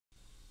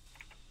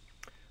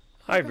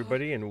Hi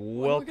everybody and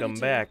welcome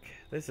back.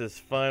 This is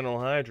Final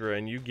Hydra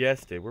and you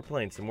guessed it, we're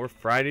playing some more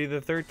Friday the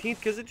 13th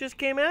because it just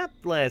came out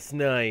last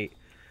night.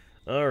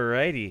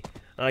 Alrighty.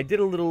 I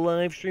did a little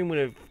live stream when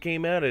it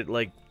came out at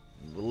like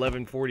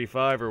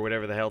 11:45 or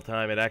whatever the hell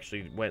time it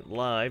actually went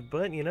live,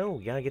 but you know,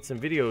 we gotta get some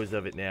videos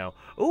of it now.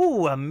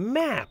 Ooh, a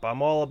map!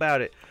 I'm all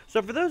about it.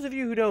 So for those of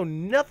you who know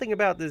nothing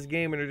about this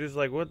game and are just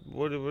like, what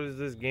is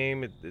this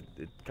game? It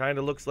kind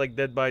of looks like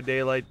Dead by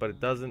Daylight, but it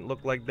doesn't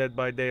look like Dead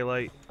by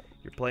Daylight.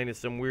 You're playing as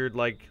some weird,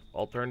 like,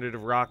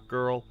 alternative rock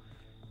girl.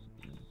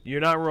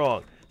 You're not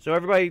wrong. So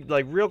everybody,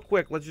 like, real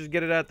quick, let's just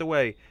get it out the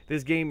way.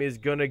 This game is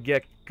gonna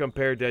get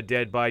compared to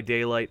Dead by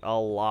Daylight a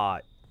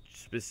lot.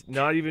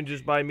 Not even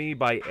just by me,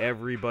 by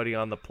everybody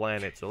on the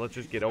planet. So let's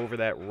just get over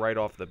that right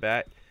off the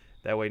bat.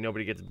 That way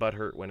nobody gets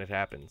butthurt when it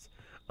happens.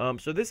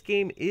 So this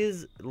game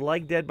is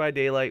like Dead by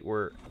Daylight,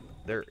 where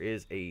there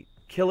is a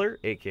killer,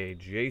 aka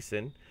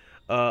Jason,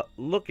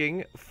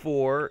 looking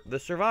for the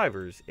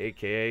survivors,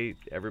 aka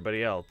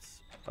everybody else.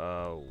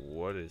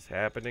 What is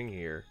happening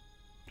here?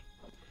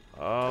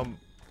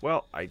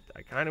 Well, I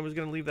kind of was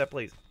going to leave that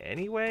place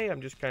anyway.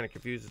 I'm just kind of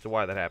confused as to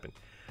why that happened.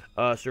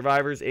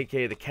 Survivors,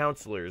 aka the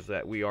counselors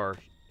that we are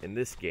in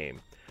this game.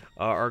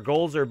 Our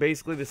goals are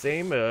basically the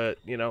same.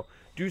 You know,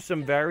 do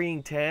some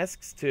varying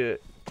tasks to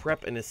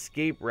prep an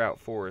escape route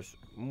for us.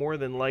 More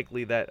than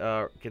likely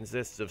that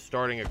consists of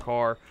starting a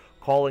car,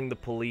 calling the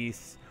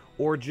police,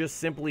 or just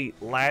simply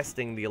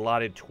lasting the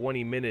allotted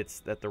 20 minutes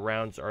that the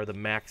rounds are the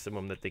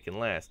maximum that they can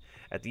last.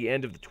 At the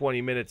end of the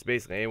 20 minutes,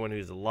 basically anyone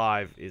who's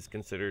alive is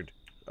considered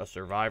a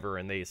survivor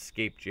and they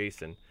escape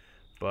Jason.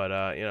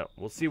 But, you know,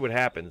 we'll see what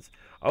happens.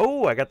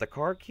 Oh, I got the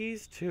car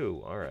keys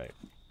too. Alright.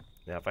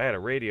 Now, if I had a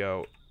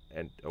radio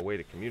and a way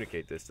to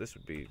communicate this, this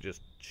would be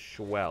just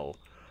swell.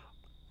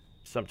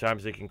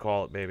 Sometimes they can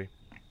call it, baby.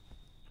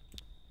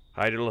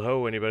 Hi, diddle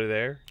ho, anybody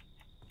there?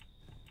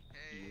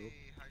 Hey,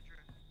 Hydra.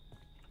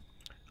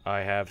 I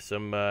have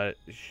some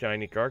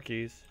shiny car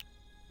keys.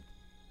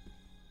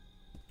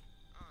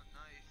 Oh,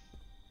 nice.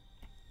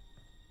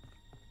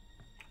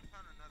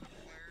 Found another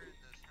flare in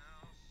this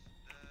house.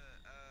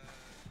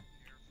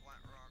 Near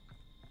Flat Rock.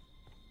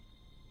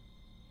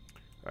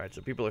 Alright,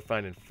 so people are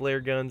finding flare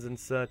guns and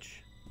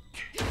such.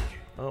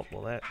 Oh,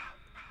 well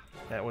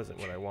that wasn't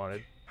what I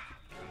wanted.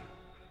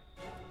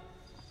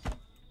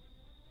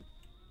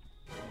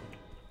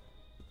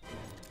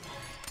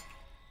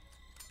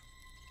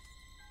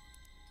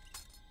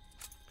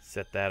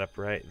 Set that up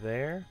right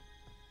there.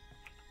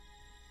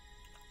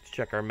 Let's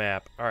check our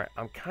map. Alright,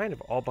 I'm kind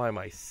of all by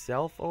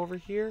myself over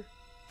here.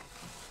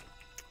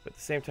 But at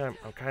the same time,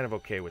 I'm kind of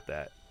okay with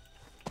that.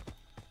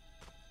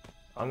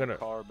 I'm gonna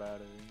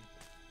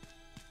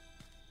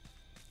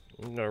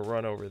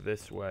run over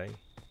this way.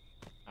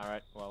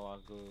 Alright, well I'll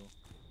go.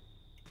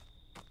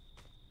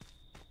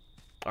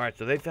 Alright,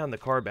 so they found the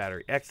car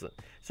battery. Excellent.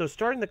 So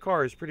starting the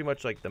car is pretty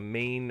much like the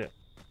main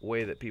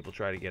way that people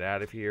try to get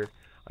out of here.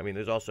 I mean,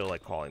 there's also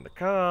like calling the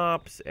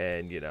cops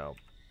and, you know,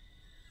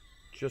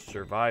 just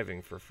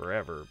surviving for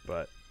forever.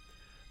 But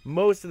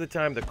most of the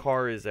time, the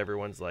car is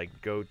everyone's like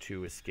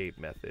go-to escape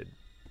method.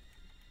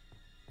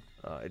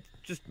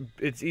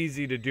 It's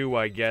easy to do,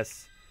 I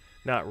guess.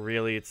 Not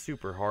really. It's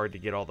super hard to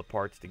get all the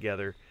parts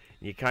together.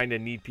 You kind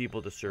of need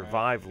people to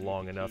survive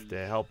long enough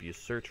to help you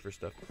search for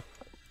stuff.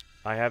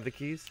 I have the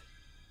keys.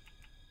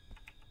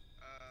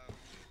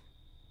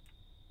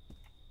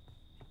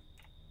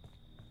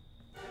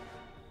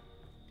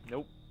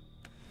 Nope.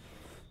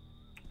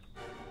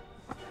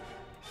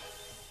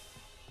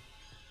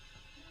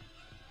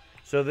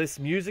 So this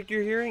music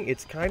you're hearing,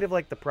 it's kind of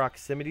like the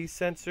proximity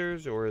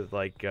sensors or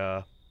like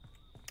the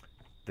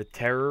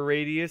terror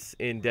radius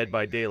in Dead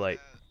by Daylight.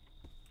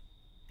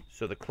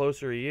 So the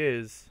closer he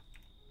is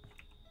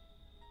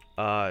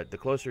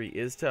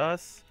to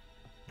us,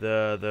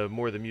 the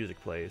more the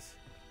music plays.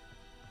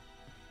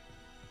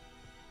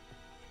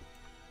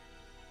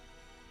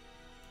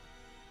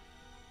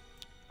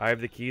 I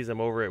have the keys.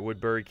 I'm over at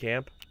Woodbury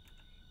Camp.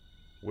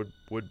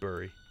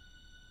 Woodbury.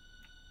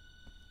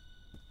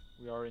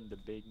 We are in the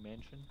big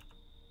mansion.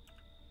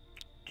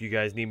 Do you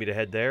guys need me to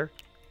head there?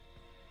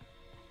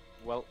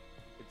 Well,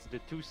 it's the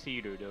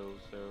two-seater though,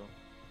 so.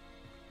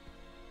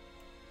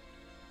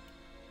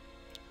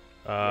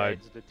 Yeah,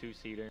 it's the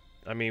two-seater.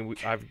 I mean,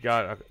 I've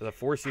got the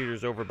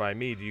four-seaters over by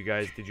me.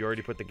 Did you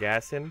already put the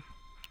gas in?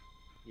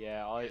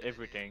 Yeah,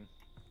 everything.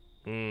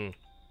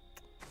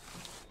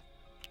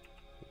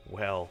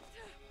 Well.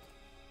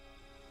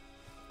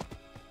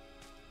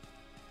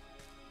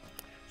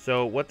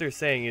 So what they're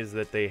saying is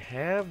that they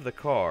have the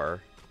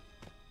car.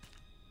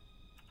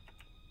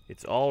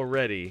 It's all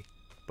ready,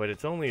 but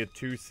it's only a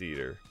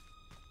two-seater.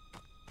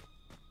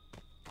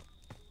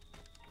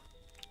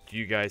 Do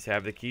you guys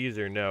have the keys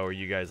or no? Or are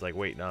you guys like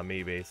waiting on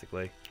me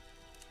basically?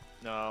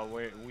 No,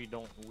 we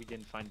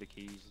didn't find the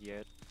keys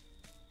yet.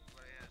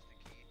 Somebody has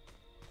the key.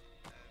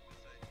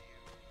 Beside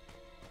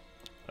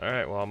you.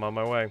 Alright, well I'm on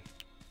my way.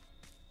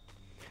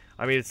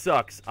 I mean, it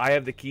sucks. I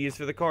have the keys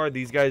for the car.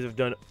 These guys have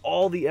done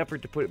all the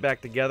effort to put it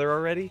back together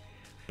already,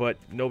 but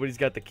nobody's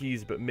got the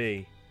keys but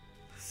me.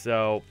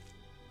 So,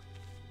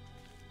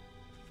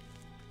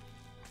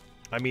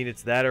 I mean,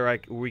 it's that or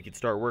we could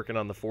start working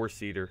on the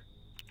 4-seater.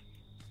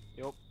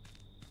 Yup.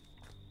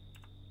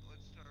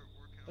 Let's start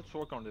working. Let's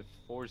work on the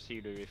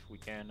 4-seater if we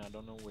can. I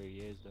don't know where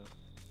he is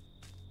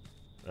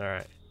though.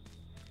 Alright.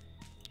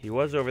 He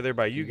was over there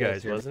by you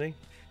guys, hear me? wasn't he?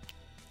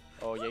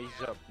 Oh yeah,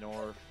 he's up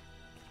north.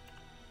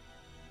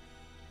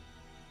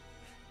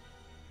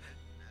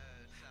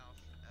 South.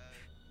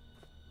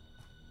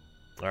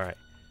 Alright.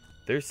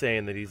 They're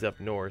saying that he's up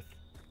north.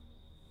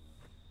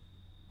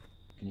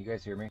 Can you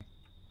guys hear me?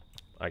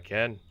 I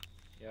can.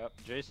 Yep,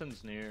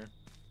 Jason's near.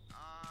 I'm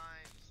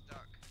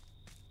stuck.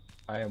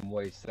 I am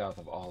way south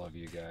of all of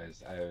you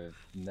guys. I've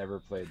never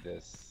played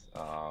this,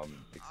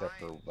 except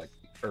for like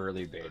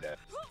early beta. I'm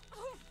stuck.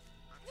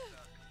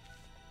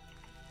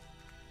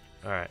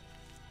 Alright.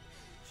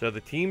 So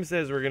the team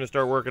says we're going to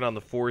start working on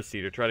the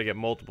 4-seater. Try to get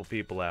multiple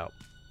people out.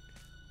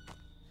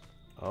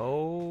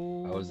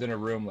 Oh. I was in a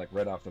room like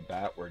right off the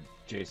bat where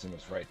Jason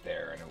was right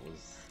there, and it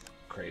was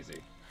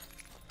crazy.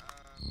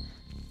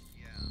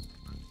 Yeah.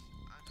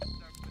 I'm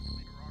stuck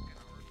between a rock and a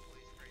hard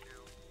place right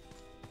now.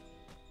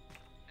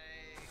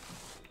 Hey.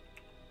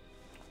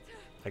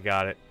 I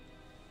got it.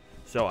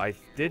 So I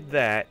did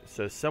that.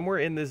 So somewhere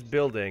in this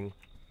building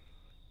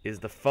is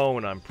the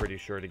phone, I'm pretty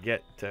sure, to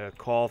get to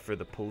call for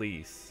the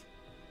police.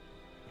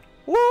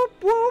 Whoop,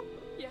 whoop.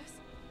 Yes.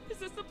 Is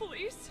this the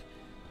police?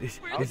 Is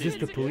Where's this the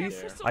Vincent police?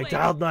 Crystal I Lake?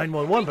 dialed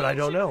 911, but I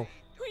don't know.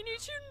 We need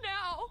you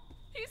now.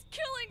 He's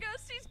killing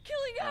us. He's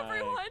killing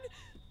everyone.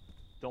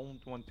 Don't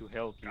want to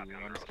help you.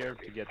 I'm scared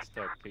to get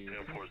stuck too.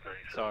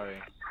 Sorry.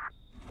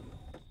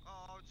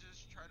 Oh, I'll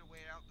just try to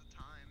wait out the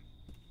time.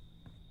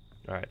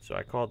 Alright, so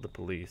I called the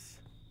police.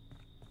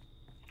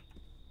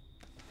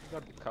 You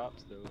got the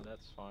cops though,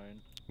 that's fine.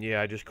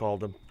 Yeah, I just called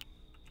them.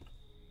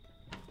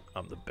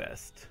 I'm the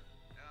best.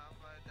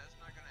 But that's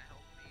not gonna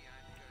help me.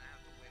 I'm gonna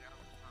have to wait out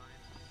the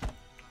time. 'Cause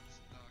I'm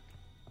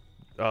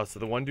stuck. Oh, so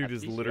the one dude At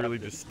is least you literally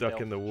have the just stuck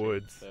in the stealth check,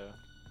 woods. so.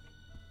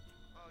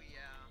 Oh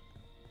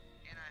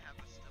yeah. And I have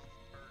a stealth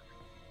perk.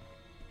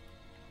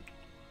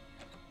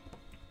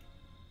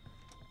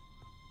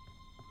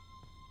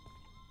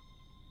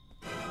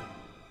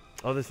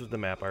 Oh, this was the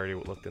map. I already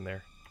looked in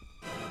there.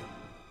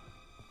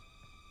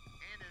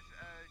 And if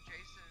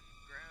Jason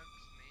grabs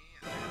me,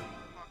 I have a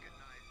pocket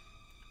knife.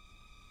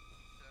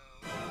 So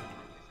he'll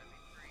probably set me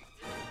free.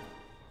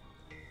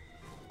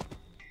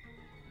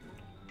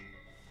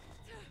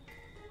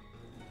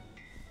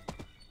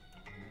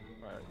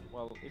 Alright,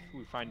 well, if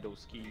we find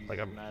those keys, Like,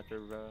 no I'm- matter,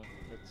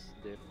 let's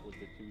diff with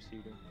the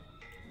 2-seater.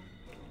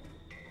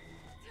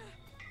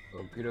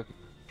 Okie dokie.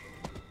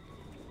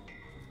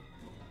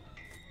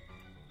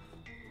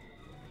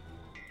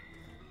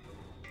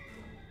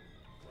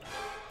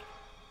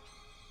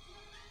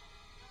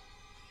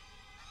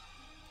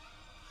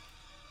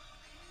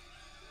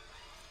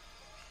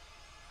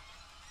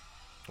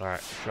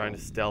 Alright, trying to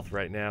stealth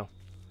right now.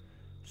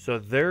 So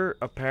they're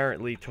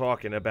apparently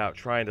talking about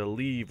trying to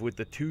leave with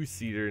the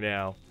 2-seater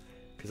now.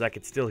 Because I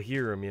could still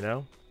hear them, you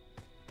know?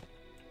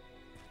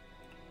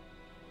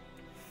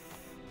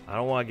 I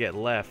don't want to get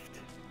left.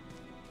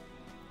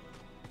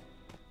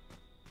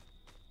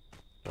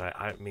 But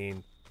I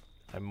mean,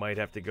 I might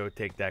have to go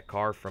take that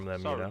car from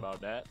them, Sorry you know?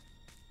 about that.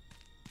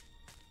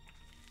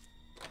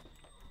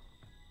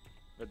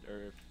 But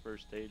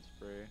first aid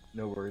spray.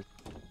 No worries.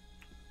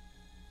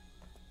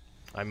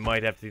 I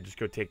might have to just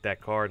go take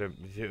that car to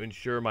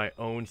ensure my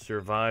own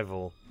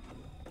survival.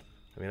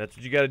 I mean, that's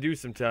what you gotta do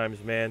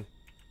sometimes, man.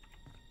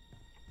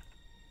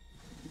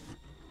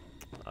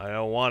 I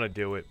don't want to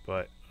do it,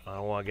 but I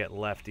don't want to get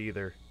left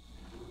either.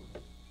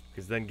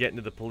 Because then getting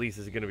to the police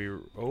is gonna be...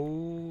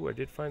 Oh, I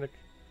did find a...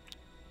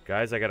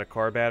 Guys, I got a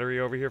car battery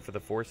over here for the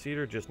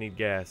 4-seater. Just need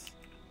gas.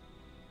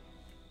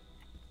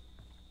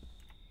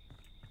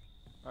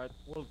 Alright,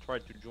 we'll try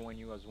to join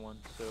you as one,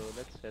 so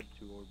let's head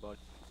to our bot.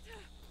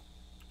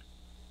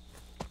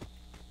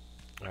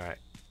 Alright.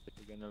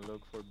 We're gonna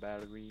look for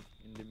battery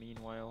in the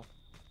meanwhile.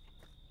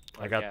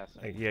 I Or got... gas.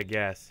 yeah,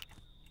 gas.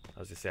 I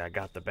was gonna say, I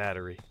got the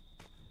battery.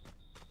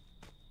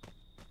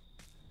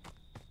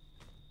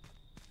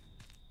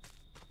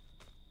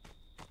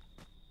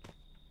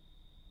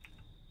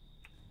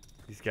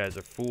 These guys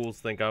are fools,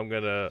 think I'm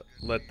gonna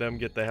let them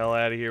get the hell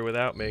out of here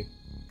without me.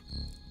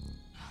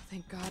 Oh,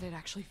 thank God it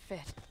actually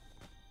fit.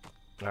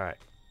 Alright,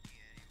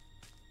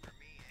 For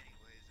me,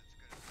 anyways,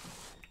 it's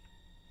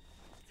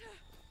gonna.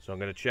 so I'm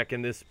gonna check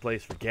in this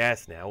place for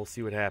gas now. We'll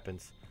see what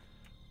happens.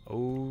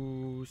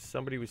 Oh,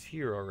 somebody was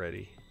here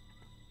already.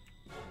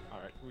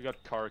 Alright, we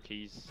got car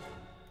keys.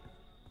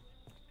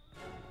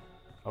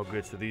 Oh,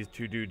 good. So these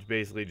two dudes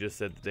basically just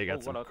said that they got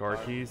Oh, some what up, car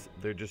Kyle? keys.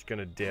 They're just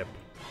gonna dip.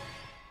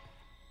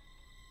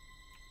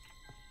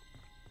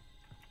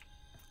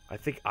 I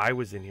think I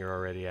was in here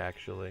already,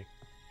 actually.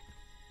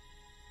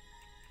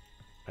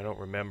 I don't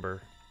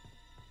remember.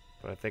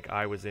 But I think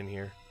I was in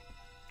here.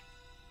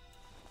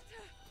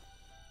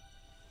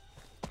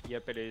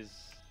 Yep, it is.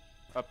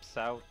 Up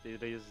south,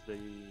 it is the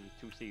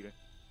 2-seater.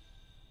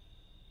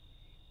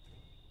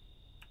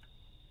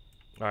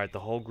 Alright, the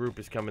whole group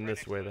is coming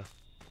this way, though.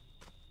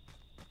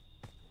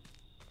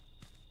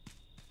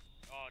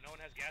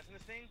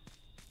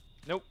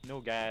 Nope, no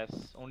gas.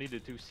 Only the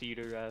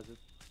two-seater has it.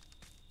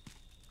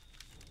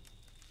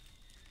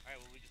 Alright,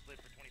 well, we just played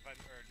for 25,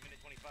 or minute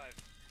 25.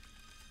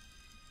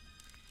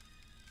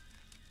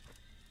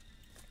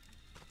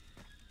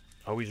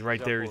 Oh, he's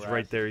right there, he's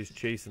right there. He's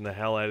chasing the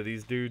hell out of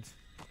these dudes.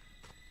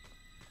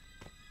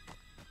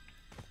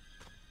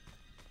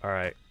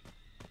 Alright.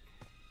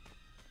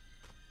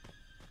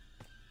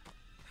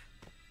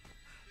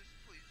 Just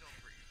please don't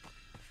bring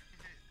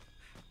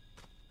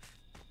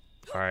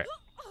it. Alright.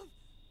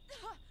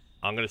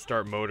 I'm gonna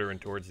start motoring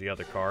towards the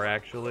other car,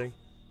 actually.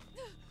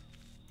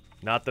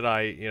 Not that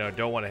I, you know,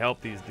 don't want to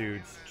help these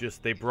dudes.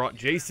 Just they brought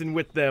Jason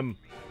with them.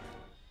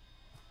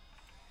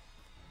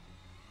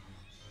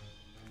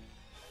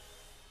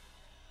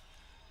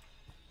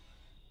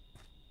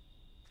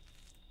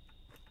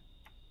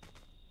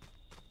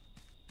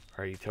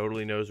 Alright, he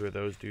totally knows where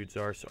those dudes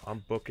are, so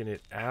I'm booking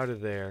it out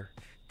of there.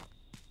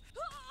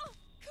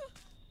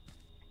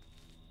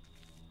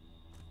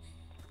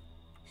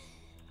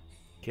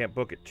 Can't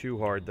book it too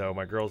hard, though.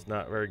 My girl's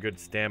not very good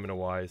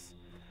stamina-wise.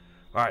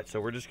 Alright,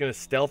 so we're just going to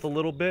stealth a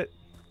little bit.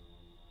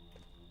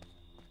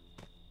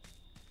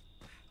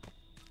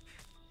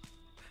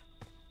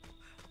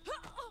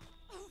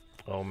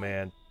 Oh,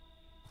 man.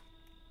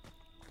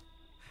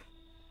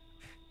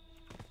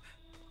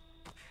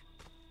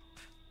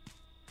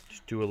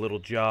 Just do a little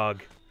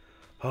jog.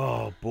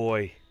 Oh,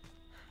 boy.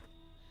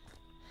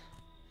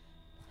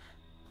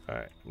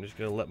 Alright, I'm just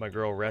going to let my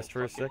girl rest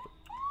for a second.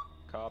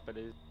 Cop it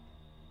is.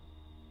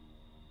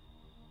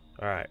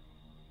 Alright.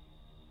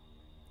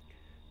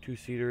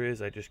 Two-seater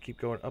is, I just keep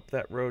going up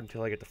that road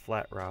until I get to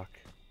Flat Rock.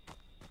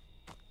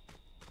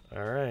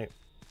 Alright.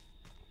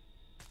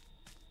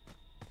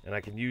 And I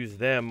can use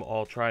them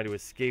all trying to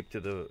escape to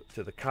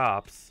the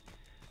cops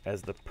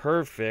as the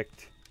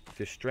perfect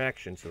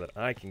distraction so that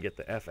I can get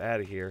the F out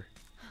of here.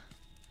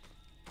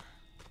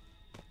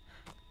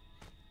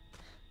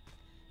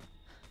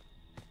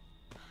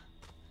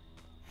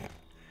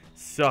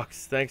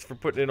 Sucks. Thanks for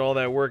putting in all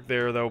that work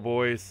there, though,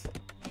 boys.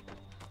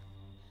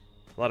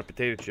 A lot of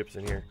potato chips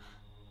in here.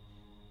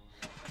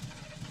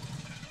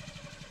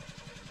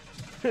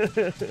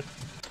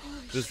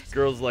 This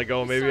girl's like,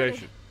 oh, maybe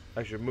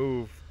I should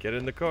move. Get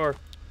in the car.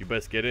 You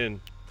best get in.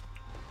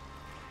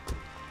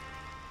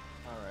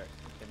 Alright,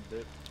 you can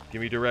dip.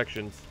 Give me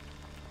directions.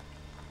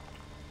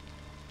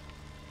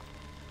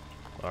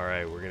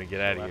 Alright, we're gonna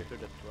get out of here. After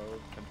the road,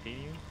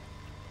 continue.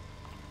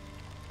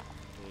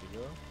 There you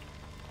go.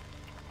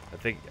 I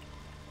think...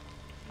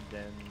 And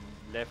then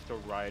left or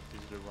right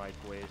is the right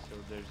way, so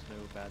there's no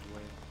bad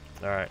way.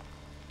 Alright.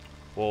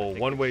 Well,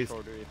 one way is...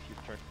 shorter if you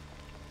turn.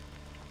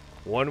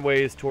 One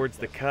way is towards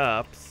the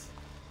cops.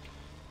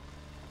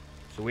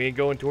 So we ain't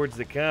going towards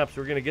the cops.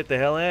 We're gonna get the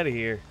hell out of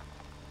here.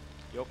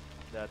 Yup,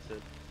 that's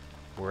it.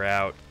 We're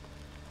out.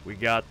 We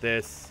got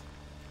this.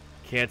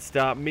 Can't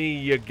stop me,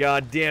 you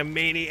goddamn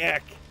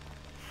maniac.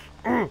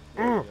 There you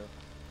go.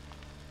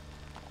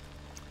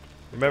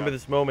 Remember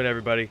this moment,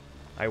 everybody.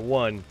 I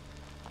won.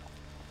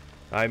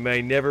 I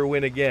may never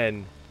win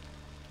again,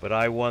 but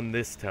I won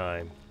this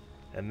time.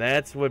 And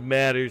that's what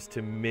matters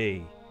to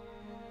me.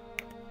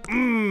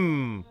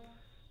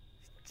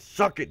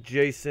 Suck it,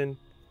 Jason.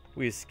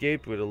 We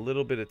escaped with a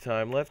little bit of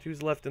time left.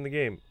 Who's left in the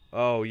game?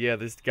 Oh, yeah,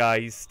 this guy.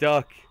 He's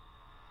stuck.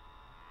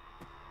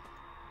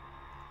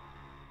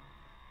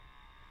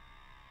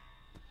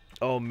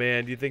 Oh,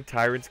 man. Do you think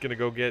Tyrant's gonna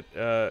go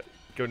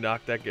go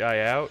knock that guy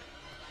out?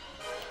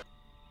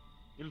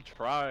 You'll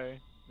try,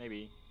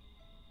 maybe.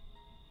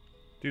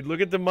 Dude,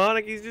 look at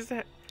Demonic. He's just...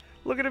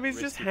 Look at him. He's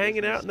just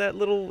hanging out in that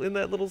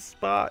little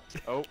spot.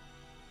 Oh.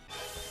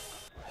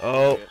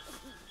 Oh. Shit.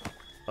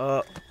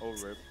 Oh,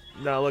 rip.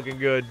 not looking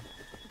good.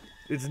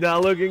 It's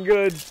not looking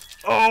good.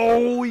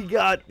 Oh, he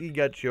got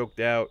choked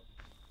out.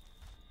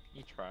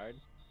 He tried.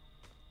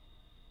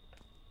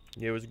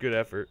 Yeah, it was a good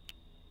effort.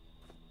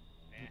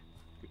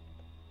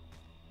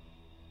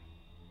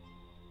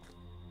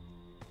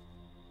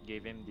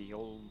 Gave him the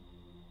old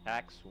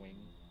axe swing.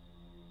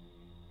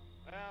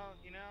 Well,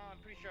 you know, I'm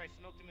pretty sure I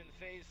smoked him in the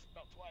face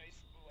about twice,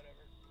 but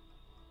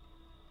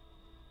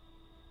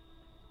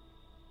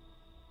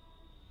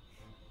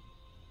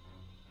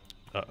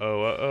whatever.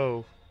 Uh-oh,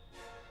 uh-oh.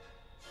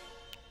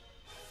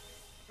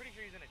 I'm pretty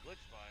sure he's in a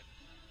glitch spot.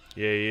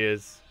 Yeah, he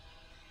is.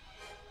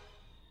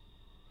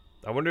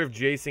 I wonder if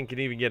Jason can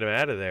even get him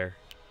out of there.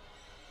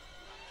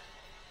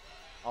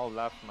 I'll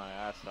laugh my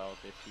ass out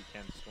if he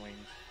can swing.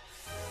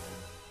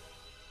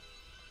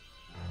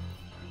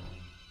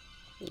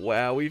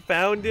 Wow, we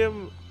found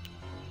him.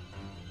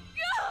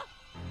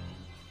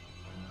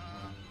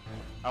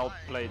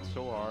 Outplayed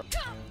so hard.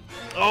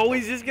 Oh,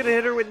 he's just gonna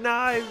hit her with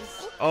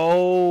knives.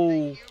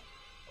 Oh.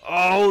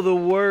 Oh, the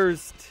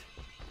worst.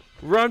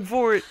 Run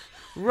for it.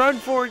 Run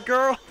for it,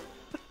 girl.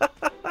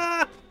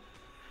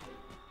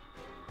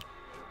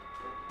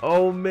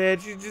 Oh, man,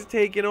 she's just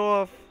taking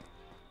off.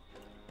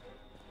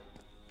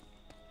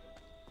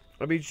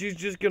 I mean, she's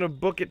just gonna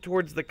book it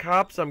towards the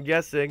cops, I'm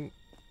guessing.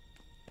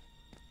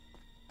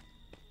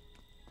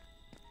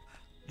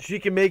 She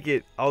can make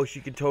it. Oh, she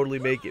can totally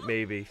make it,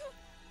 maybe.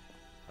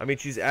 I mean,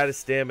 she's out of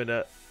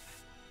stamina.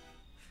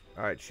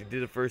 Alright, she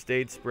did a first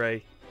aid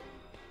spray.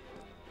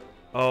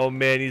 Oh,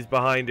 man, he's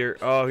behind her.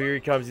 Oh, here he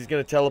comes. He's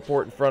going to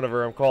teleport in front of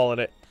her. I'm calling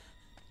it.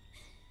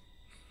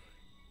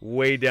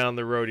 Way down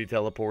the road he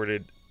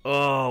teleported.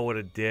 Oh, what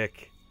a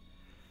dick.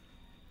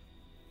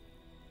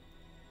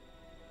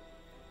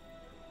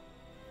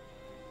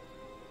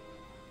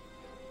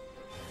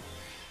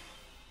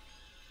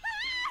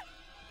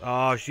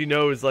 Oh, she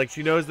knows. Like,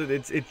 she knows that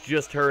it's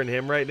just her and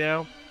him right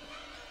now.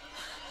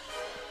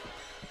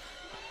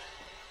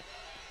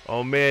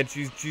 Oh man,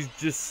 she's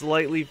just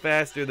slightly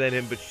faster than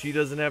him, but she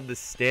doesn't have the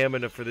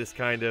stamina for this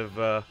kind of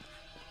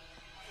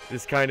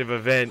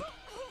event.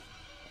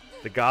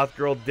 The goth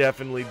girl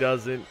definitely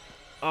doesn't.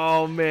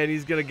 Oh man,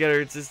 he's gonna get her.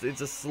 It's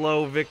a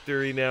slow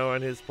victory now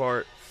on his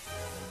part.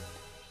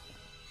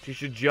 She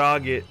should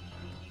jog it.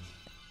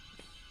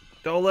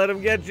 Don't let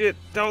him get you.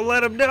 Don't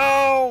let him.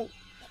 No!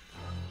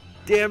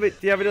 Damn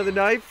it. Do you have another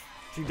knife?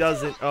 She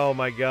doesn't. Oh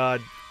my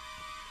god.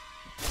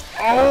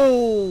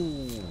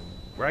 Oh!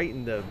 Right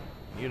in the,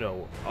 you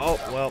know. Oh,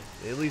 well,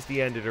 at least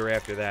he ended her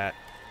after that.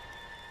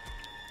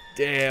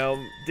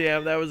 Damn.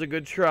 Damn, that was a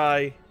good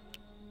try.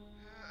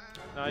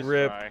 Nice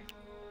Rip. try.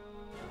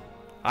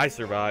 I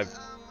survived.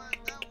 that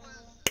was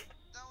bullshit.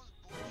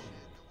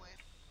 The way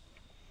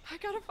I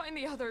gotta find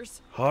the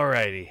others.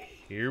 Alrighty.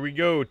 Here we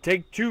go.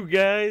 Take 2,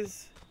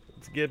 guys.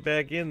 Let's get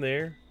back in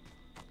there.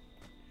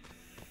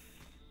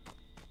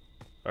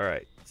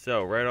 Alright.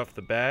 So, right off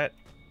the bat,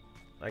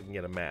 I can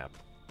get a map.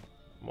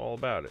 I'm all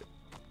about it.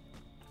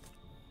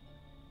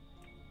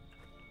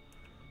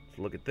 Let's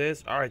look at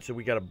this. Alright, so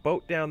we got a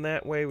boat down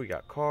that way. We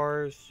got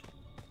cars.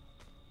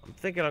 I'm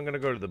thinking I'm going to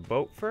go to the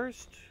boat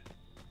first.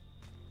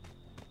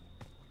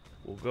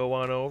 We'll go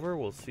on over.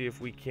 We'll see if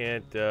we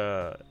can't,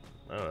 I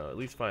don't know, at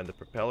least find the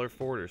propeller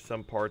for it or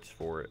some parts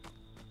for it.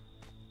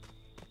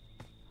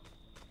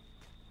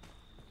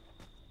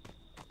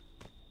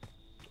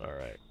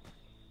 Alright.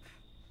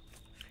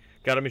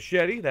 Got a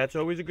machete. That's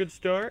always a good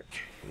start.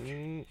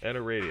 And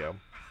a radio.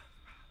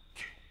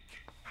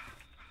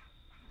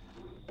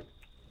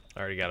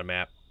 Already got a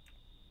map.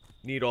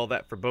 Need all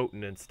that for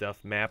boating and stuff.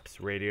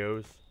 Maps,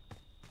 radios.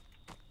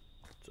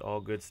 It's all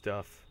good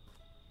stuff.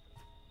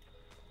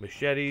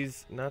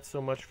 Machetes, not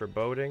so much for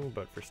boating,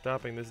 but for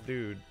stopping this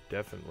dude,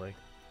 definitely.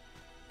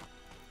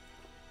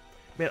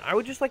 Man, I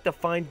would just like to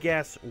find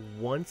gas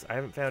once. I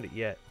haven't found it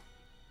yet.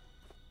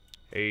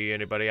 Hey,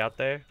 anybody out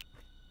there?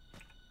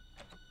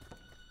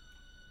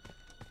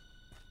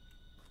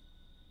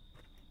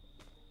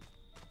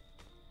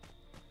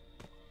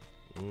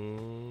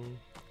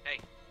 Hey,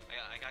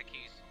 I got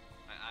keys.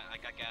 I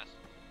got gas.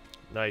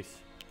 Nice.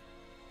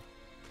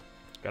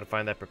 Gotta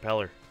find that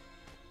propeller.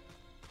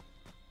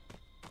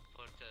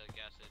 Put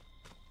gas in.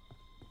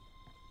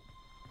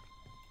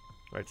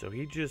 Alright, so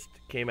he just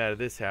came out of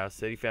this house,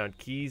 said he found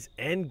keys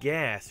and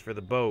gas for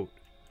the boat.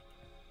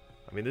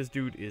 I mean, this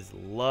dude is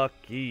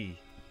lucky.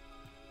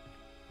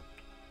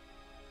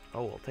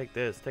 Oh, I'll take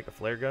this. Take a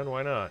flare gun,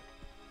 why not?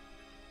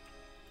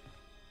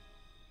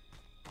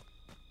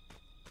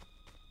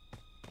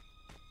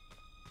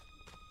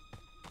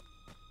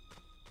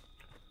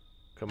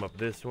 Come up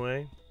this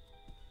way.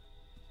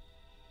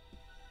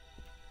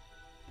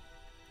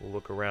 We'll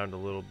look around a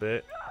little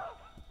bit.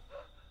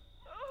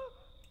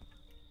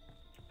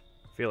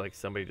 Feel like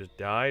somebody just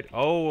died.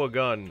 Oh, a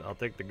gun. I'll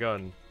take the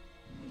gun.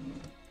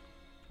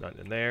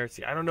 Nothing in there.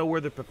 See, I don't know where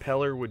the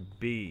propeller would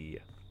be.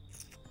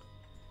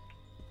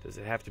 Does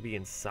it have to be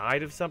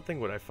inside of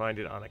something? Would I find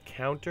it on a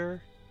counter?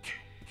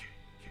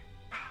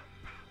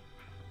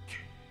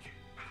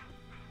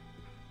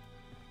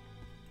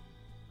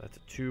 That's a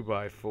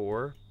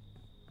 2x4.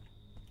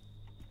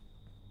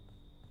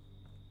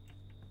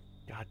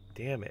 God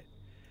damn it.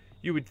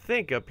 You would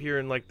think up here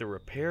in like the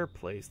repair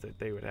place that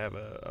they would have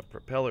a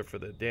propeller for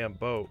the damn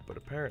boat, but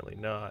apparently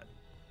not.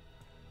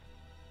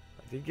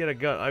 I did get a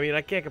gun. I mean,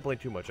 I can't complain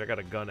too much. I got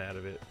a gun out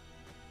of it.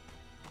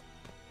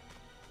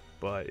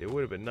 But it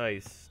would have been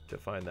nice to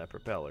find that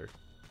propeller.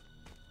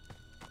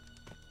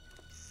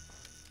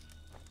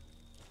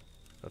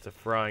 That's a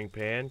frying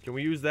pan. Can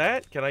we use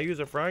that? Can I use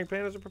a frying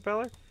pan as a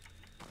propeller?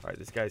 Alright,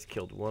 this guy's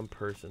killed 1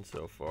 person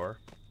so far.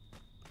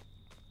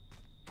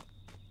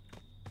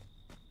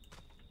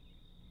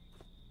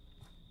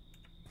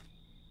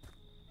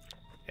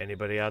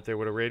 Anybody out there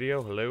with a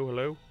radio? Hello,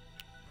 hello?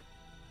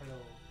 Hello.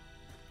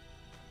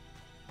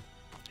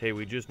 Hey,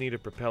 we just need a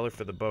propeller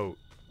for the boat.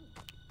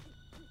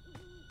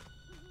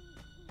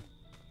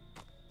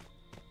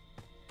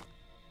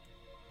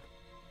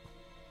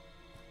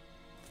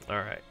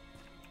 Alright.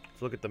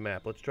 Let's look at the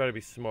map. Let's try to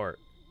be smart.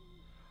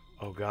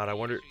 Oh god, I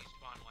wonder... Usually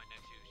spawn right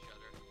next to each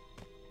other.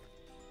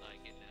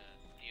 Like in the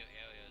near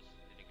areas,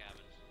 in the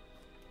cabins.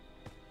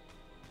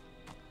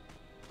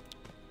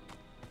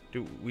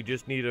 Do we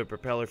just need a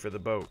propeller for the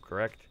boat,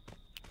 correct?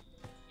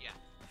 Yeah.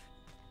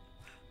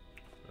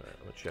 Alright,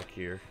 let's check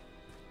here.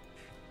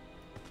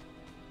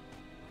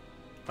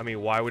 I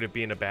mean, why would it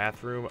be in a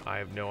bathroom? I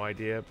have no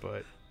idea,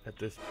 but at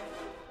this...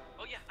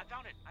 Oh yeah, I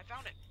found it. I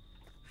found it.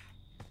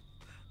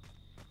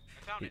 I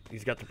I found it.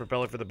 He's got the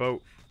propeller for the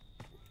boat.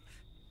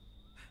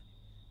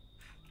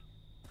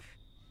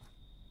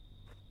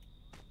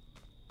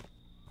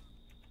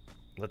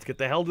 Let's get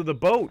the hell to the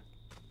boat.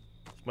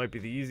 This might be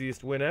the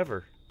easiest win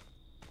ever.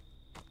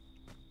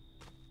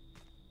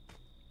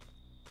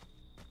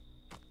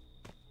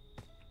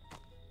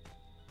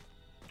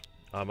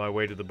 On my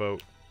way to the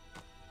boat.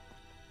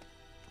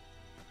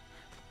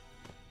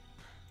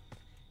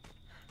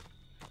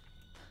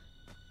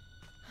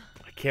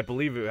 I can't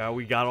believe it, how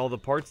we got all the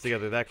parts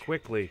together that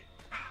quickly.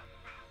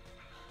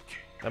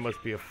 That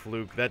must be a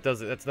fluke.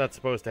 That's not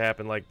supposed to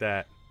happen like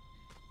that.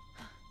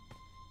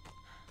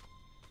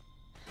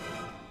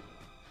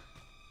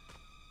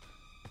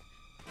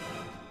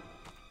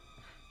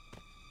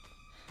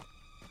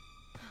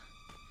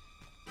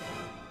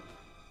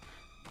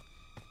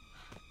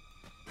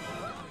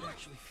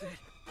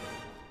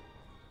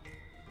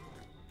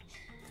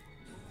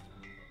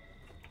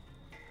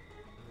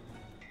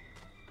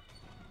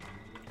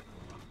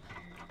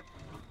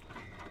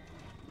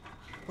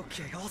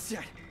 Okay, all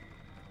set.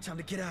 Time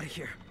to get out of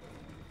here.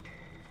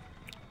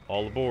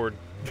 All aboard.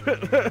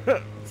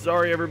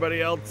 Sorry,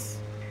 everybody else.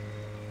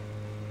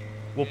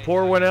 We'll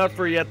pour one out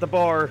for you at the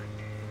bar.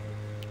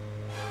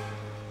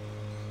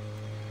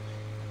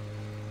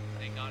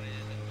 Thank God it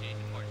isn't Jason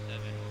Part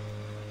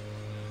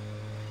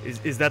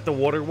 7. Is that the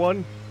water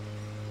one?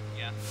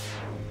 Yeah.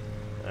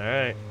 All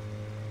right.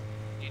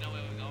 Do you know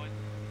where we're going?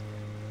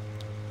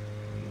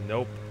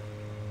 Nope.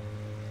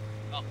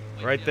 Oh,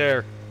 wait, Right yeah.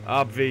 there.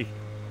 Obvi.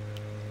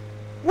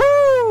 Woo!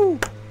 No, it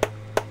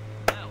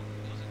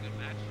was a good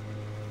match.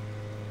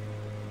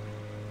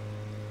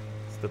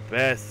 It's the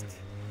best.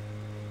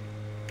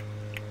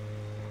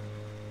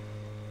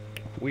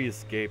 We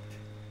escaped.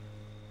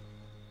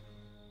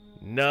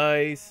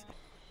 Nice.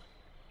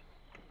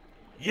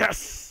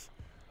 Yes!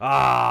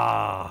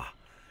 Ah!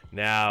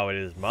 Now it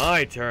is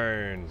my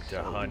turn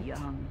to hunt.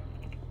 Young.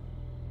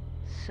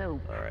 So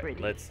Alright,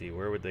 pretty. let's see.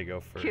 Where would they go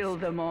first? Kill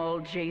them all,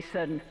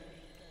 Jason.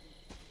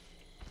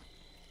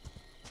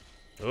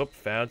 Oh,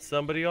 found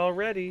somebody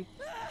already.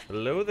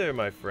 Hello there,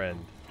 my friend.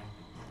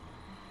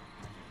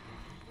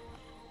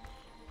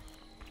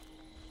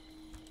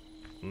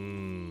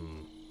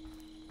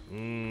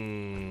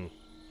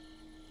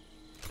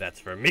 That's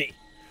for me.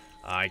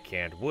 I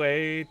can't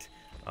wait.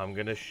 I'm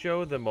gonna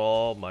show them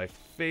all my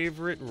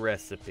favorite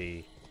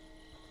recipe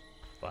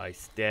by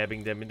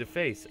stabbing them in the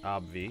face,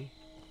 obvi.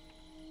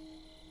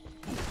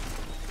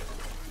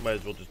 Might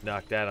as well just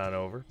knock that on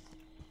over.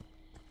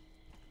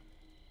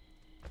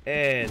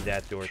 And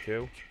that door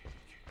too.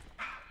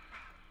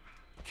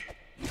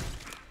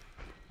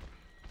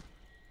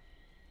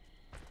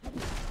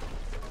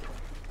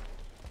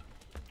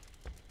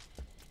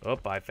 Oh,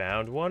 I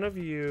found one of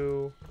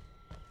you.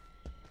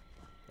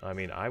 I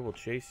mean, I will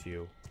chase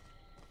you.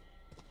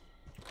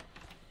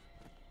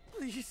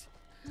 Please,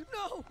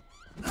 no.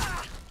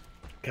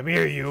 Come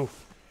here, you.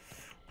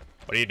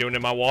 What are you doing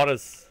in my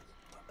waters?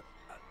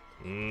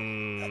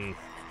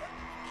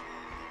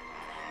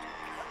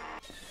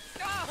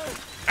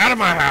 Out of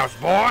my house,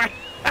 boy!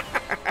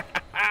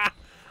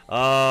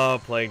 Oh,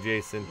 playing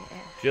Jason.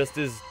 Just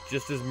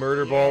as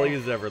murder bally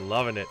as ever.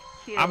 Loving it.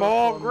 Kill I'm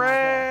all for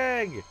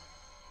Greg!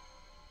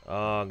 Oh,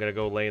 I'm gonna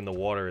go lay in the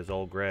water as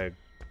old Greg.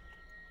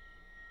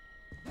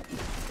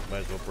 Might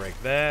as well break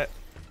that.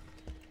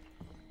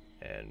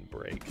 And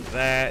break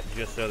that,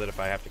 just so that if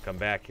I have to come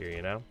back here,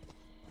 you know?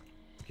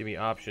 Give me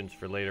options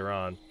for later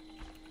on.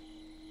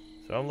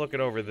 So I'm looking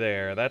over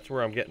there. That's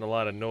where I'm getting a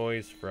lot of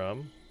noise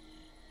from.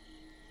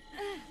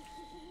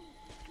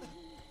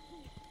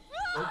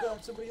 Oh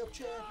God, somebody help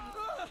Chad.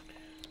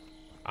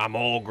 I'm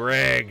old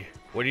Greg.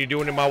 What are you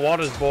doing in my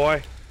waters,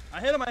 boy? I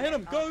hit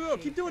him, go,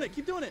 keep doing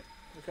it,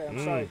 Okay,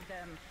 I'm sorry.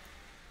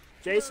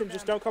 Jason,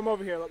 just don't come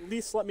over here. At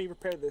least let me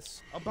repair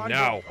this. A body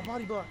No. block, a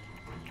body block.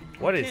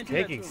 What is Can't do that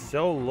taking to him.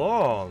 so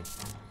long?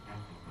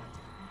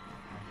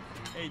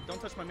 Hey, don't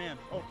touch my man.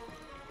 Oh.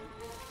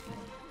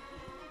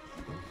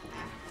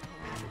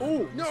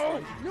 Ooh,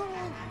 No!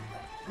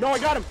 no, I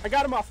got him. I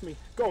got him off me.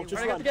 Go,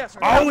 just I got run. the gas.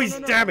 Oh, he's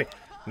stabbing.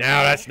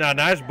 Now that's not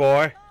nice,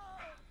 boy.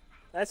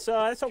 That's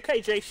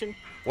okay, Jason.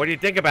 What do you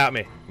think about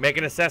me? Make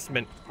an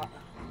assessment.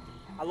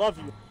 I love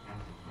you.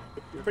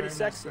 You're pretty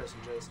sexy.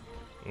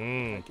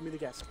 Mmm. Give me the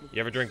gas. You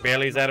ever drink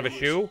Bailey's out of a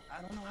shoe?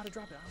 I don't know how to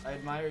drop it. I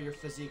admire your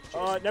physique,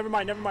 Jason. Never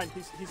mind.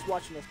 He's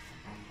watching us.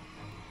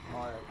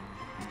 Alright.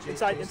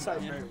 Inside. That's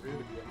very rude of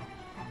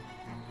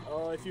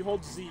you. If you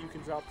hold Z, you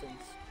can drop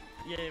things.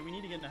 Yeah, we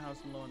need to get in the house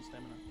and low on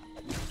stamina.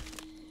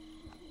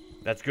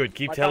 That's good.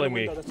 Keep I found telling a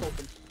me. window that's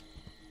open.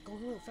 Go,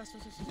 fast.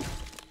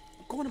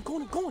 I'm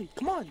going.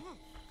 Come on.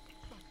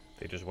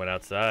 They just went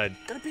outside.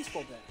 Got a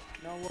baseball bat.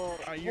 Now,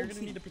 You're hold gonna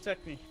Z. need to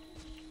protect me.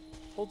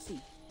 Hold Z.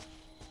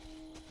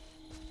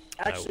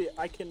 Actually,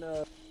 I can,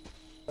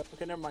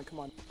 okay, never mind, come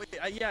on. Wait,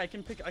 yeah, I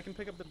can pick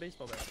up the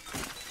baseball bat.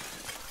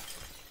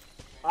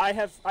 I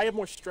have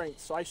more strength,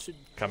 so I should...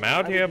 Come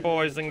out I here, would-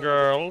 boys and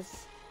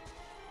girls.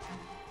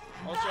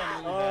 Also,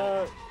 I'm really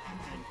bad.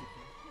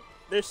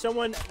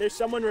 There's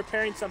someone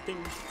repairing something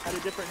at a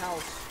different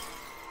house.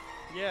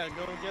 Yeah,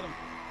 go get him.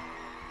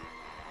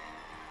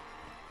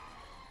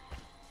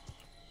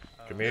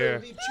 Come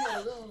here.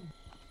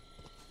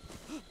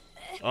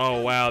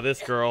 Oh, wow,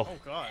 this girl. Oh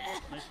god,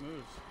 nice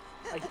moves.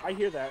 I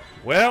hear that.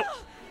 Well.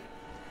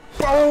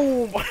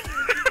 Boom!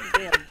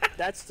 Damn,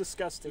 that's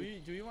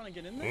disgusting. Do you want to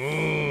get in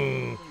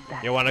there?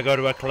 You want to go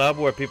to a club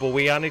where people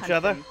wee on each Hunt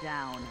other? them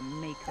down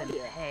and make them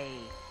pay.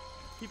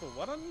 People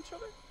what on each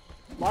other?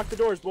 Lock the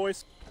doors,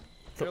 boys.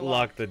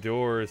 Lock the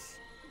doors.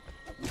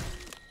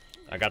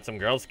 I got some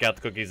Girl Scout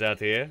cookies out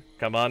here.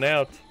 Come on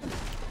out.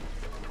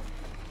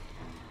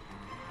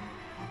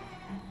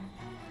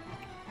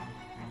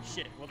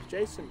 Shit. Well,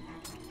 Jason.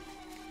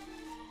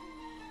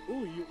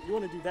 Ooh, you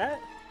want to do that?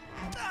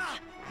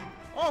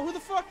 oh, who the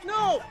fuck?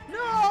 No!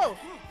 No!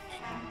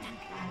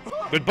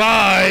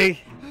 Goodbye!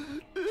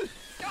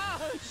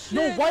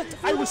 No, what?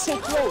 I was so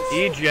close.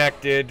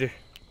 Ejected.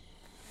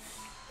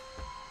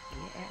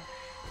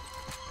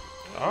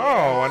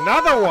 Oh,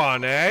 another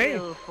one, eh?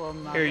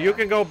 Here, you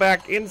can go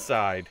back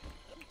inside.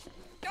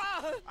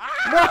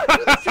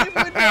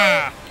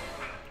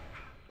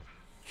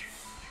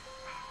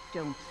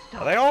 Don't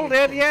stop. Are they all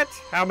dead yet?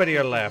 How many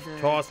are left?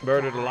 Tossed,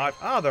 murdered, alive.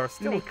 Oh, there are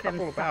still a Make them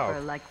couple about.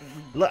 suffer like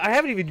Look, I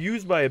haven't even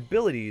used my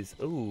abilities.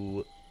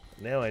 Ooh,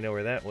 now I know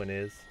where that one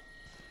is.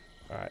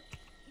 All right.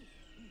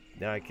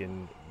 Now I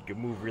can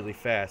move really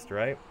fast,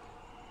 right?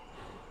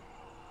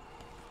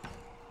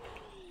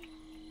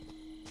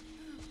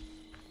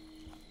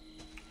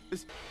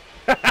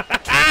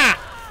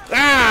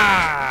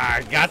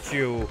 Ah! Got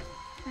you.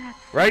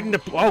 Right in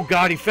the. Oh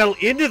God, he fell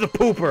into the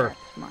pooper.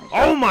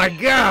 Oh my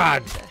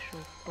God.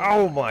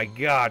 Oh my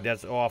God,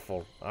 that's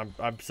awful.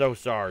 I'm so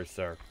sorry,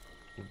 sir.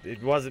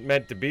 It wasn't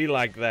meant to be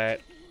like that.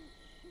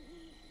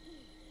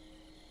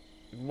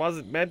 It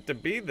wasn't meant to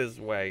be this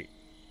way.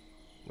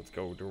 Let's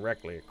go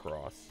directly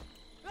across.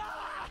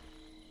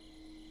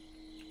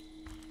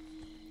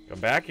 Come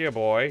back here,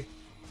 boy.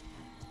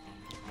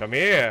 Come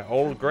here.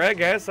 Old Greg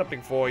has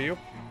something for you.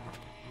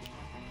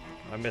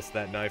 I missed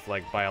that knife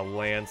like by a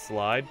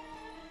landslide.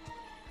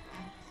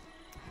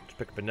 Let's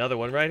pick up another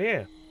one right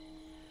here.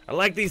 I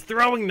like these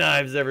throwing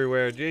knives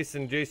everywhere.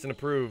 Jason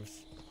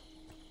approves.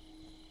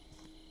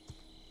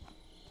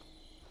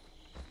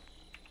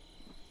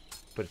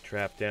 Put a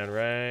trap down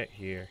right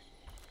here.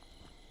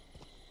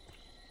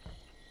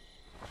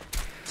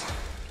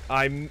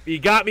 He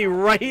got me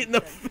right in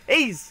the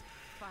face.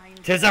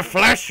 'Tis a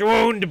flesh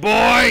wound,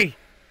 boy.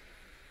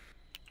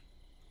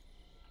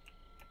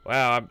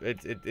 Wow,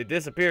 it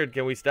disappeared.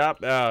 Can we stop?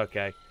 Oh,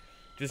 okay.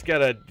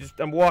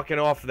 I'm walking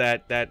off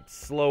that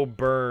slow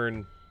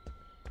burn.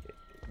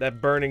 That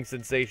burning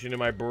sensation in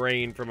my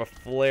brain from a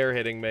flare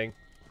hitting me.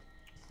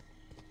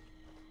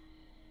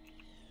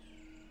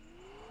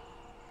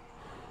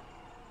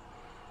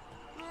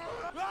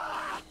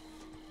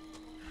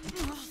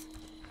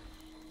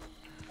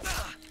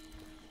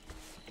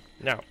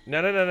 No.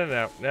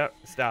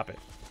 Stop it.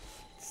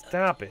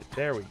 Stop it.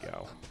 There we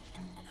go.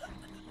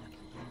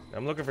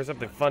 I'm looking for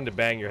something fun to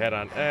bang your head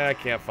on. I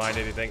can't find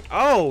anything.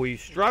 Oh, he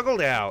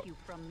struggled out.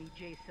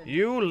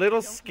 You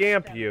little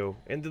scamp, you.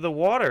 Into the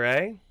water,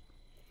 eh?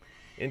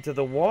 Into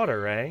the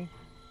water, eh?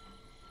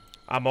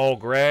 I'm old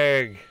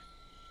Greg.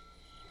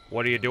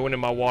 What are you doing in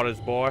my waters,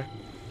 boy?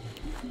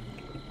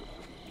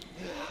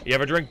 You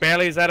ever drink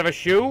Bailey's out of a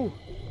shoe?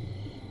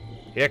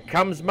 Here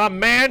comes my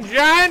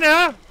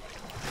mangina!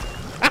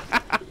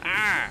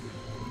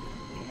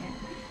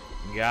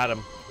 Got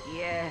him.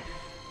 Yes.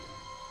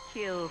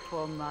 Kill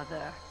for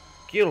mother.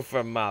 Kill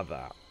for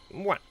mother.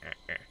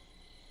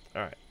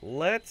 Alright,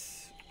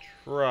 let's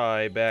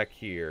try back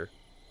here.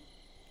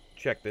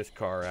 Check this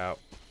car out.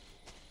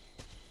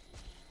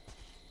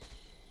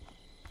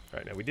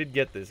 Alright, now we did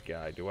get this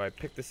guy. Do I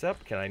pick this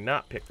up? Can I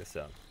not pick this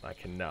up? I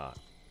cannot.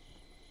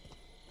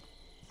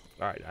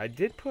 Alright, I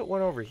did put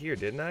one over here,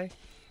 didn't I?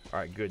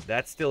 Alright, good.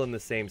 That's still in the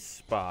same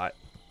spot.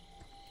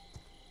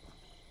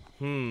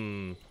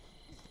 Alright,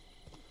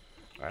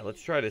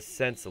 let's try to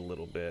sense a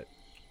little bit.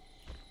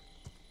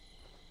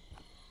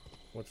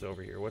 What's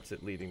over here? What's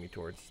it leading me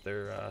towards? Is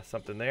there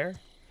something there?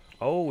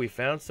 Oh, we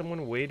found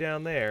someone way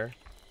down there.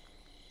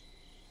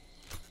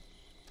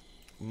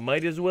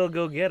 Might as well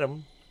go get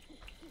him.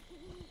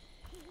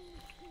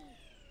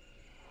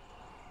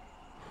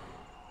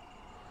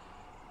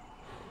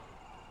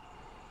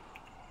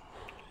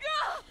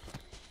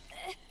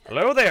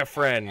 Hello there,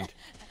 friend.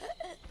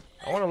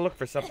 I want to look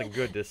for something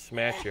good to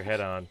smash your head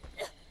on.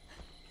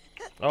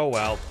 Oh,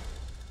 well.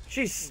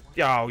 She's...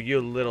 Oh, you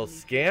little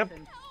scamp.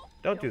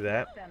 Don't do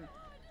that.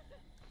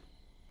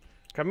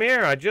 Come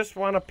here, I just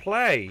want to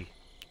play.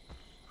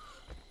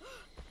 Oh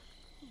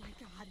my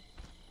God.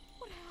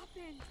 What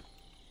happened?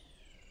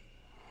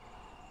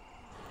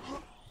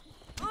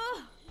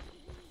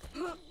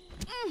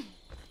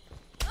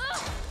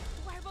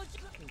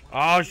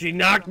 Oh, she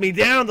knocked me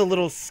down, the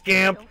little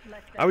scamp.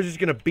 I was just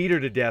going to beat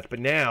her to death, but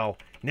now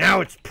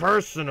it's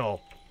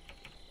personal.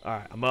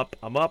 Alright, I'm up.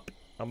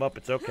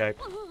 It's okay.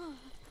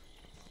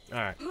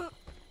 Alright.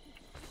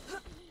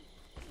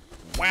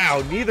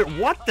 Wow,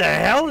 what the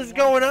hell is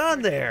going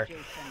on there?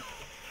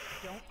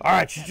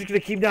 Alright, she's just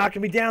gonna keep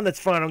knocking me down. That's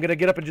fine. I'm gonna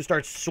get up and just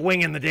start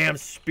swinging the damn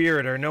spear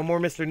at her. No more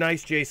Mr.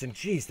 Nice, Jason.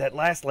 Jeez, that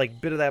last,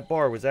 like, bit of that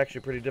bar was actually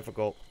pretty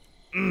difficult.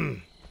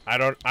 I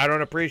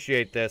don't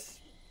appreciate this.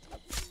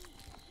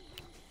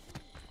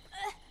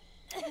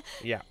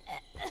 Yeah.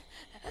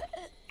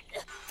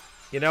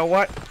 You know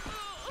what?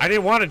 I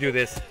didn't want to do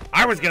this.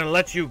 I was gonna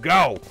let you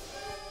go.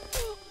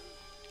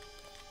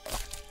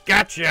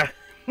 Gotcha.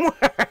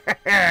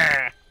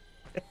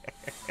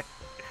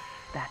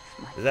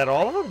 Is that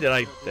all of them? Did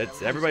I?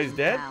 That's everybody's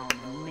dead?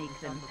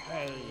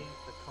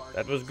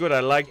 That was good. I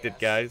liked it,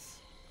 guys.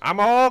 I'm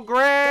all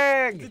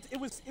Greg. It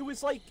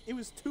was like it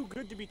was too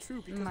good to be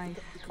true because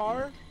the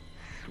car,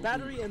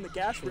 battery, and the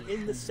gas were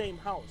in the same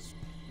house.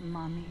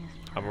 Mommy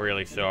is I'm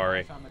really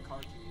sorry.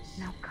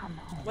 now come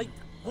home. Like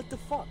what the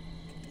fuck?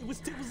 It was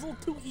a little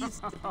too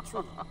easy to be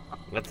true.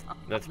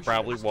 That's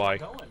probably why.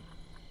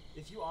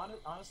 If you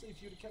honestly,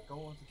 if you'd have kept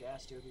going with the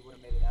gas, dude, we would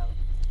have made it out.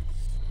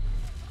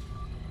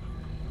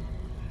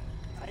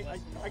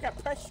 I got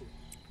pressure.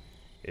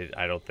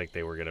 I don't think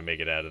they were gonna make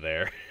it out of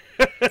there.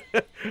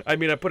 I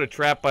mean, I put a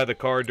trap by the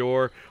car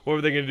door. What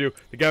were they gonna do?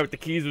 The guy with the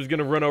keys was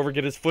gonna run over,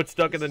 get his foot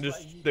stuck, and then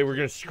they were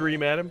gonna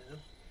scream at him.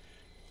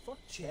 Fuck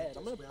Chad.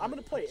 I'm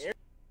gonna play air.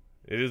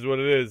 It is what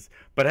it is.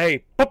 But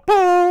hey,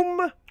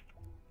 boom!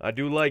 I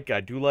do like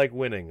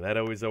winning. That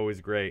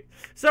always great.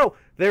 So,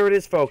 there it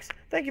is, folks.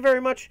 Thank you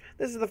very much.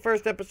 This is the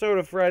first episode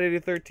of Friday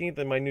the 13th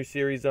and my new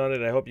series on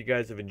it. I hope you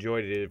guys have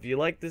enjoyed it. If you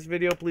like this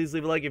video, please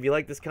leave a like. If you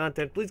like this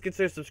content, please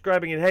consider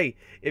subscribing. And hey,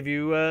 if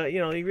you,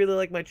 you really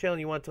like my channel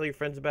and you want to tell your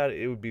friends about it,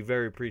 it would be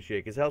very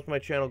appreciated because it helps my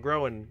channel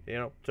grow and,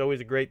 it's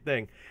always a great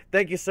thing.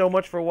 Thank you so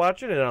much for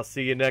watching, and I'll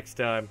see you next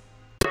time.